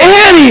there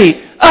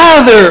any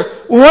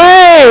other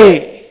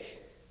way?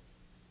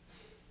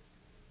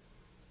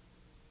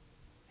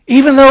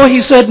 Even though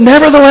he said,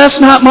 nevertheless,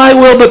 not my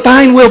will, but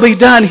thine will be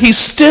done, he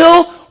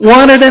still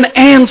wanted an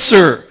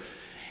answer.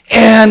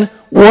 And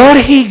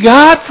what he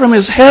got from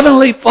his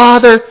heavenly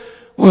Father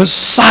was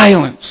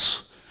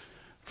silence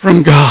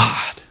from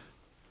God.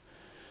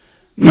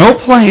 No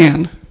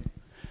plan,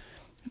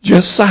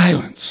 just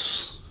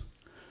silence.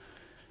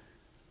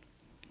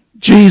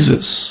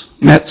 Jesus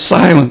met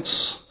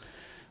silence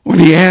when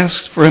he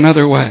asked for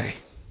another way.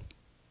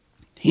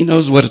 He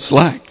knows what it's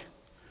like.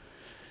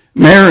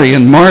 Mary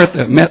and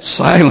Martha met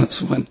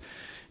silence when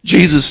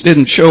Jesus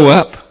didn't show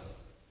up.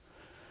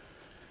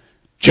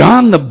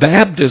 John the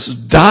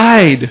Baptist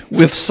died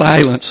with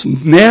silence,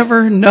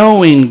 never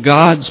knowing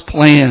God's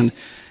plan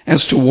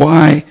as to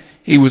why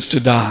he was to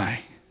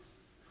die.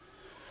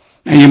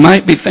 Now you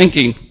might be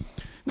thinking,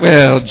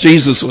 well,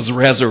 Jesus was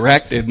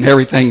resurrected and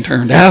everything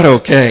turned out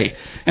okay.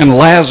 And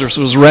Lazarus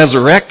was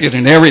resurrected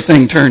and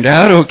everything turned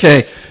out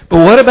okay. But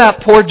what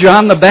about poor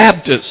John the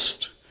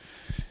Baptist?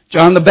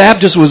 John the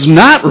Baptist was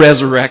not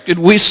resurrected.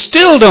 We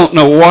still don't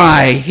know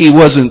why he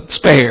wasn't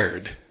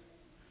spared.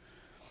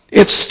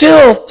 It's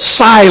still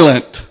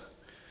silent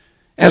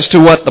as to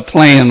what the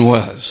plan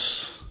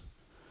was.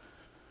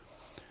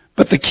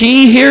 But the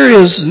key here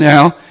is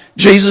now,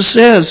 Jesus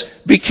says,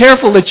 be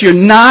careful that you're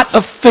not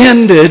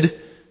offended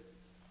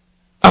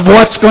of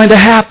what's going to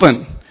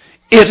happen.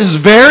 It is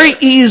very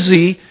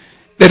easy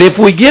that if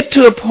we get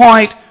to a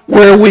point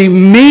where we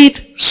meet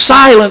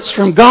silence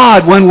from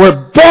God when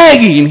we're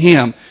begging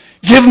Him,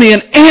 give me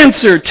an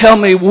answer, tell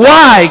me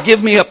why,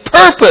 give me a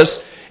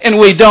purpose, and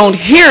we don't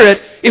hear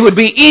it, it would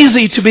be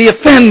easy to be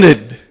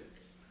offended.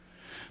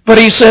 But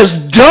He says,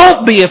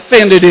 don't be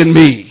offended in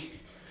me.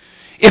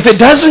 If it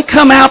doesn't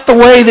come out the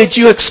way that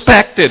you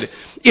expected,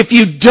 if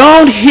you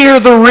don't hear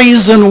the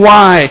reason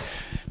why,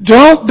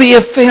 don't be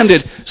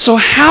offended. So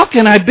how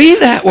can I be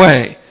that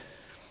way?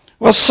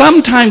 Well,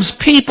 sometimes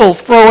people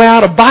throw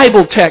out a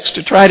Bible text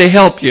to try to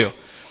help you.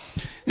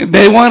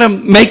 They want to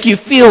make you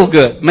feel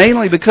good,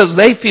 mainly because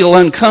they feel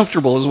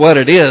uncomfortable is what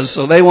it is.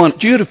 So they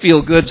want you to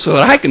feel good so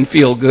that I can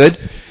feel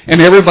good,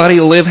 and everybody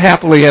will live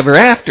happily ever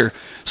after.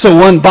 So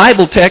one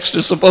Bible text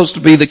is supposed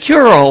to be the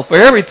cure-all for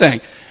everything.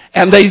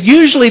 And they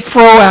usually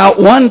throw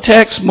out one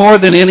text more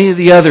than any of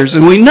the others.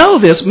 And we know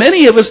this.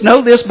 Many of us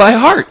know this by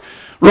heart.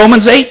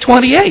 Romans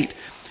 8:28.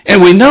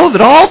 And we know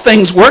that all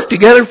things work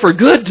together for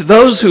good to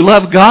those who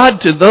love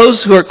God, to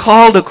those who are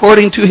called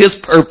according to His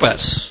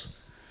purpose.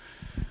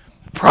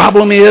 The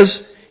problem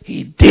is,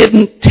 He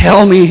didn't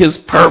tell me His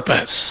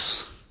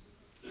purpose.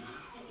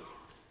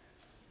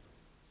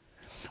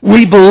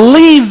 We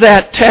believe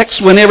that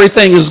text when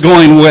everything is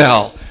going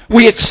well.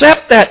 We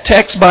accept that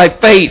text by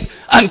faith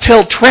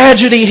until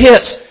tragedy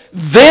hits.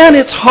 Then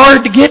it's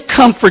hard to get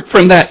comfort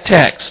from that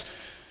text.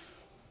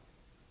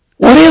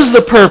 What is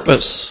the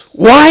purpose?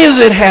 Why is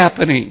it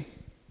happening?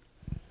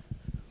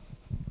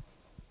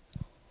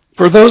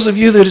 For those of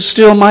you that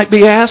still might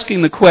be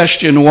asking the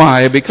question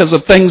why, because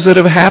of things that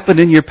have happened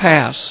in your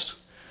past,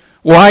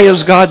 why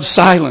is God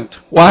silent?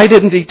 Why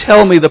didn't He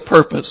tell me the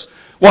purpose?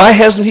 Why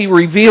hasn't He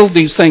revealed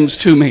these things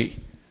to me?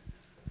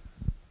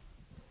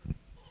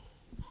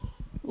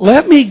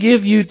 Let me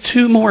give you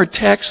 2 more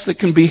texts that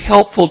can be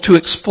helpful to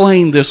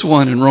explain this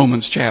one in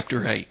Romans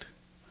chapter 8.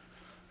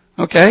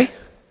 Okay?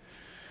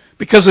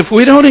 Because if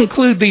we don't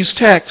include these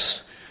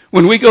texts,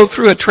 when we go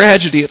through a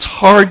tragedy, it's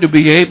hard to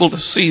be able to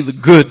see the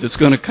good that's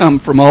going to come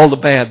from all the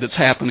bad that's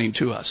happening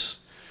to us.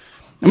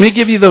 Let me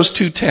give you those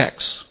 2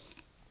 texts.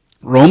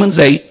 Romans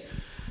 8,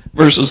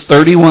 verses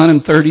 31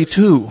 and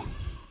 32.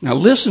 Now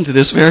listen to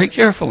this very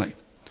carefully.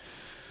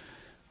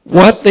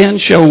 What then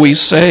shall we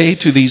say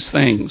to these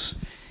things?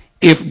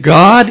 If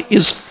God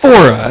is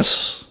for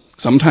us,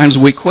 sometimes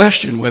we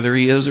question whether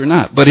He is or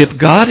not, but if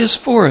God is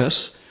for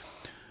us,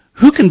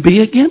 who can be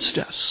against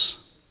us?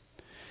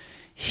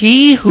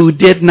 He who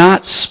did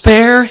not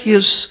spare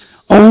His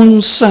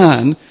own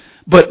Son,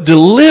 but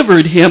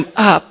delivered Him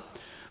up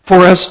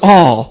for us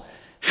all,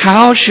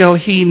 how shall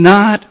He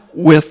not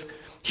with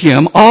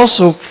Him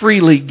also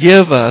freely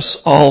give us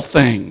all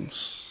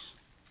things?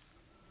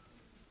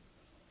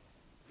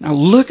 Now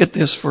look at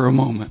this for a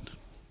moment.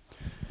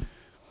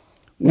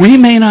 We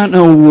may not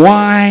know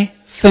why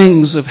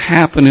things have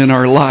happened in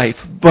our life,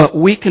 but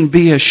we can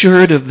be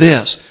assured of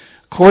this.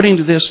 According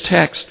to this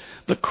text,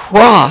 the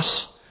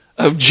cross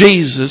of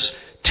Jesus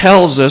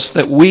tells us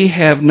that we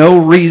have no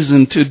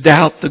reason to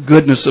doubt the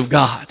goodness of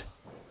God.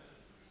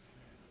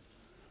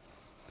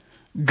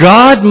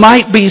 God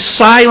might be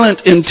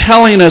silent in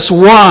telling us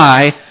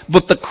why,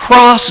 but the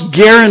cross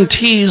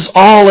guarantees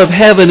all of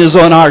heaven is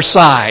on our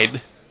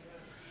side.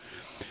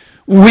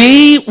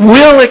 We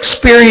will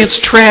experience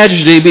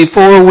tragedy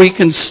before we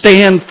can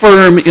stand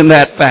firm in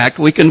that fact.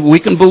 We can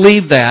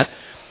believe that.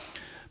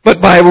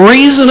 But by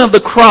reason of the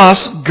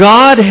cross,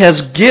 God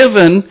has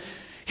given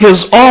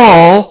His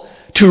all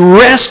to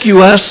rescue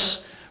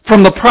us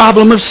from the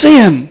problem of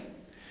sin.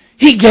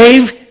 He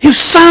gave His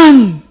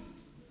Son.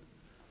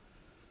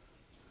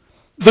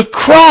 The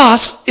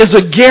cross is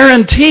a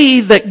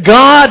guarantee that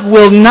God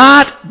will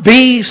not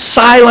be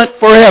silent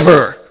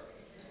forever.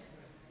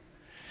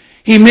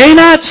 He may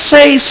not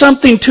say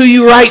something to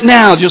you right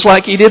now, just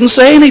like He didn't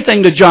say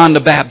anything to John the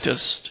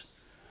Baptist.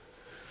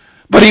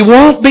 But He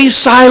won't be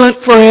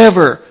silent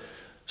forever.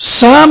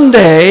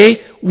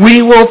 Someday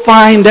we will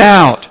find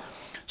out.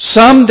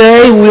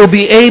 Someday we'll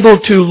be able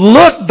to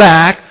look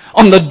back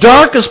on the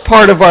darkest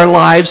part of our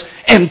lives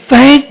and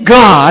thank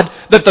God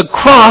that the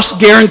cross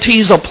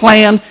guarantees a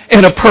plan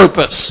and a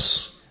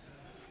purpose.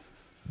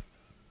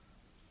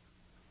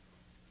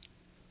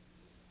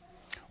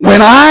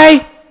 When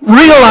I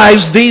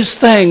realize these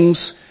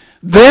things,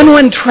 then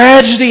when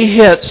tragedy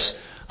hits,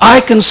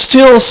 I can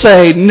still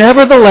say,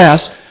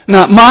 nevertheless,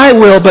 not my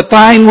will, but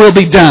thine will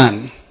be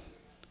done.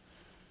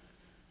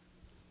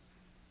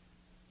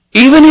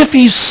 Even if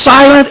He's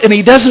silent and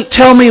He doesn't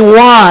tell me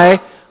why,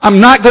 I'm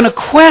not going to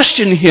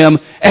question Him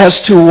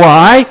as to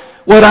why.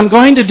 What I'm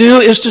going to do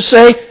is to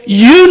say,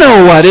 you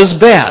know what is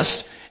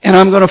best, and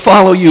I'm going to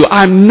follow you.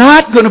 I'm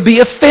not going to be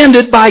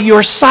offended by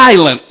your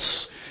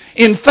silence.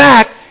 In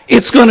fact,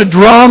 it's going to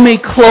draw me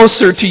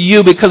closer to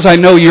you because I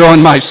know you're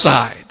on my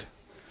side.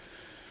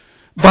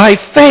 By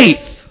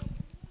faith,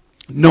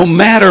 no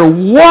matter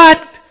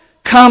what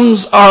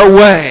comes our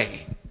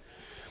way,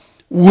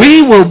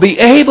 we will be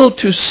able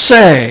to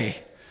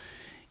say,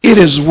 it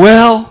is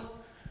well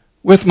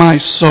with my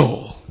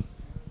soul.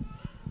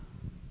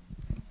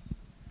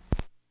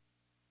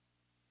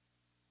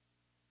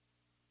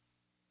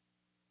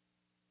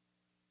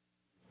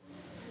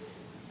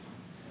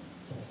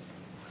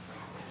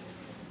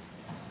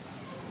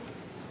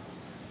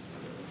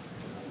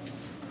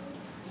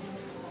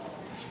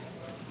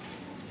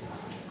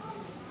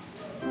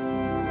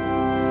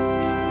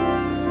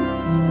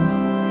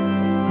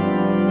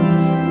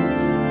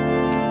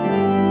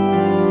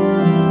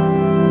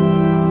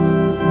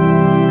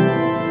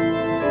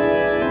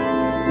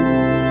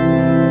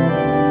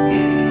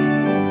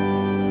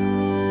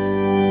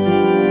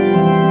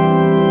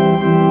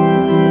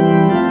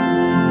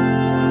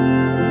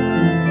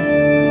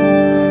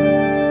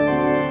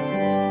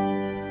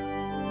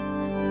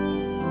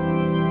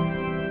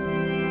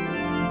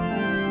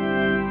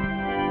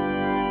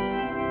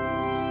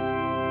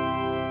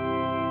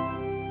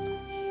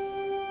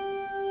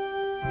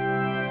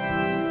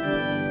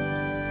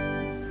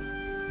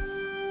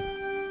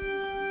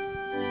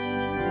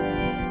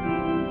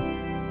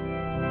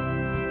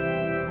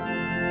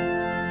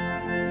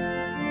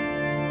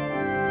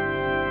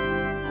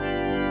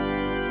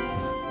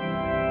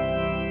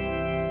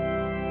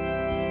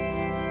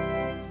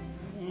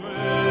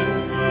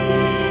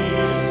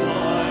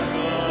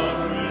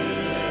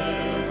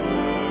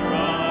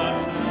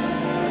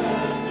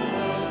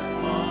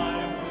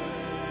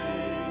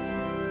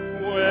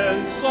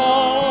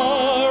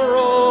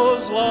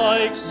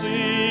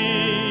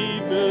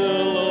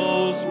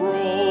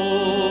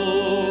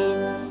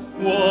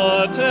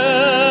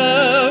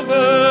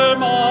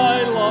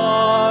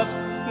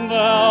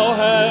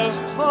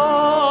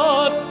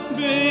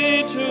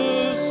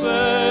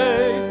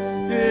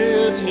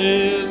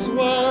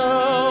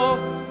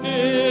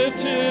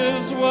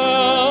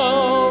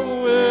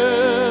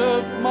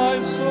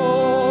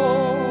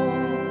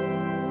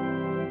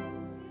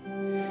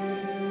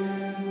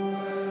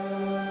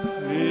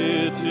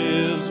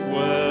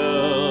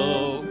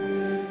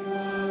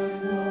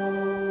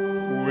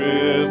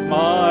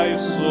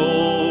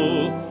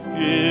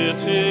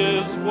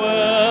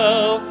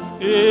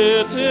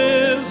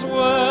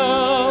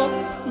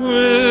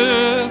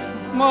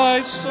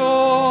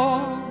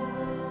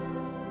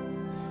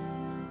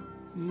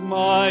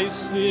 My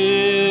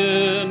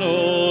sin,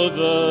 oh,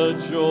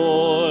 the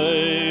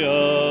joy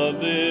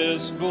of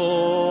this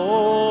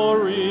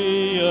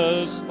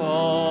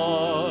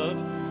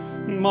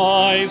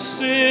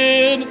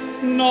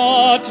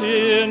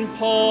in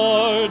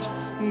part,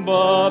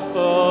 but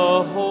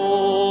the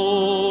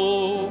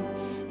whole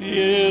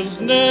is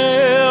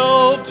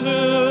nailed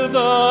to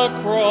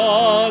the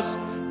cross,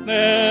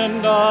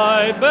 and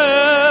I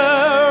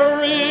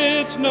bear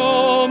it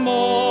no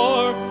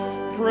more.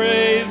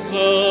 Praise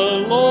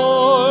the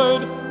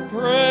Lord,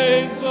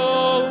 praise the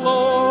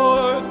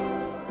Lord.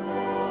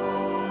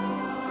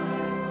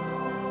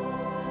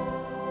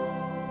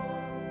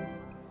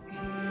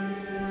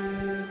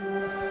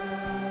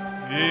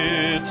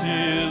 It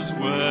is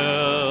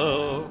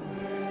well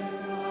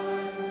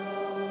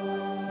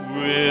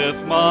with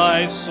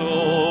my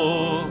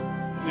soul.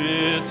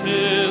 It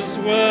is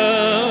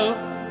well,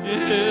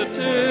 it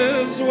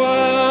is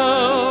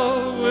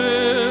well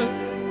with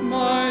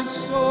my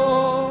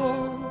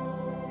soul.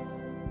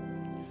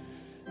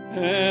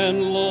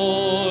 And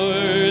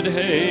Lord,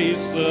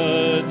 haste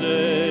the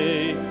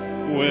day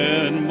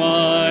when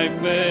my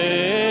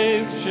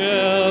faith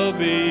shall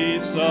be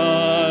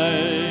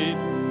sight.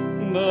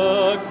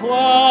 The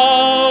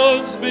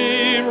clouds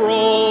be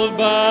rolled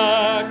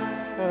back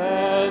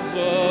as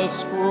a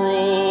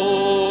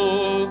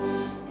scroll.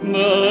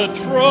 The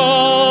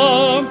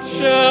trump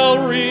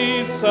shall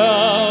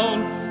resound,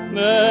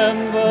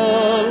 then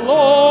the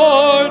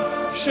Lord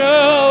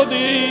shall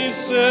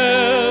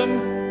descend.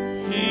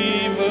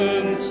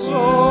 Even so,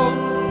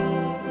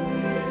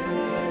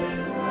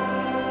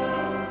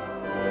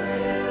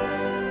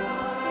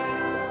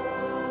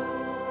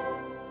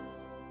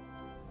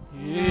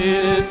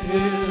 it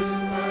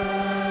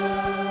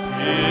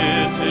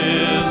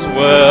is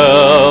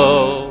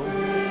well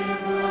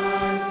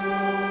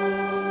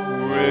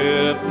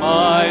with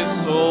my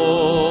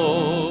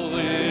soul.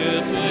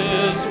 It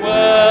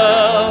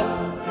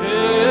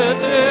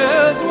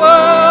is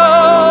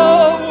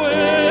well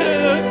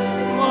with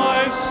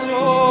my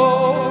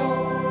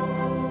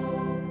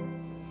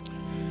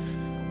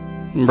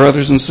soul.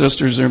 Brothers and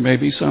sisters, there may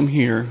be some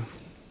here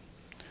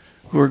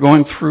who are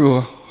going through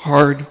a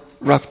hard,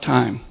 rough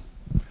time.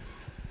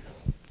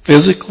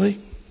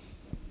 Physically,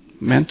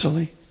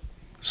 mentally,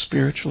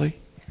 spiritually.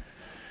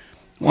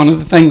 One of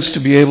the things to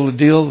be able to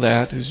deal with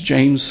that is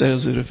James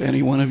says that if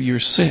any one of you are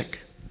sick,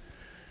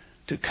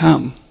 to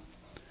come.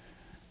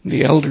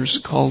 The elders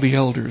call the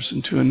elders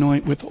and to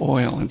anoint with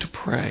oil and to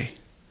pray.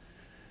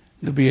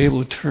 To be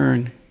able to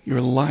turn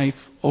your life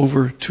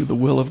over to the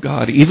will of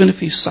God, even if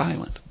He's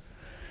silent.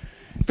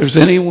 If there's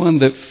anyone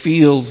that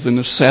feels the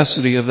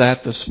necessity of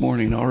that this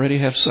morning, I already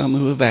have some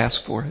who have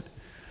asked for it.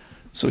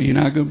 So you're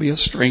not going to be a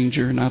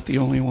stranger, not the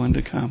only one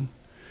to come.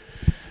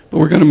 But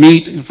we're going to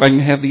meet, if I can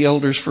have the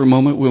elders for a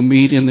moment, we'll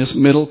meet in this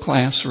middle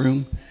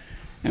classroom,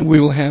 and we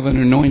will have an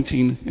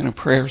anointing and a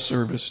prayer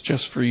service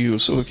just for you.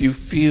 So if you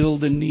feel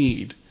the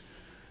need,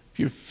 if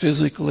you're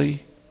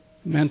physically,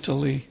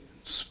 mentally,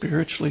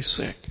 spiritually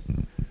sick,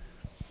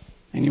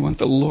 and you want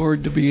the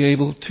Lord to be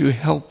able to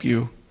help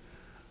you,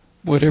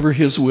 whatever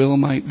His will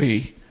might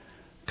be,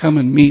 come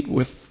and meet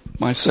with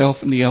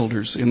myself and the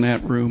elders in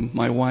that room.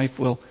 My wife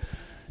will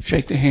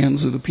shake the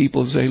hands of the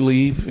people as they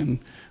leave, and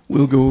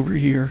we'll go over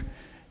here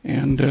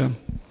and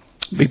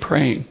be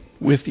praying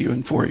with you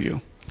and for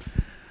you.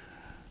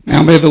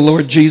 Now may the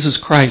Lord Jesus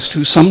Christ,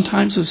 who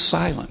sometimes is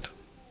silent,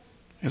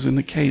 as in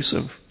the case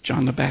of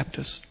John the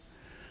Baptist,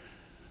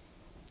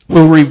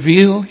 will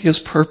reveal His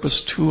purpose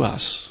to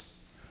us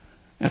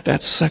at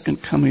that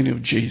second coming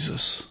of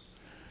Jesus.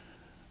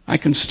 I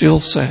can still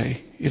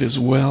say it is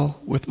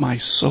well with my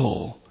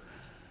soul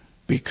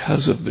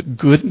because of the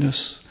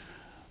goodness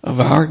of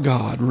our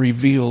God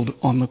revealed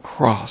on the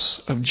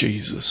cross of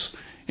Jesus.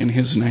 In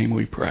His name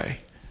we pray.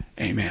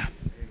 Amen.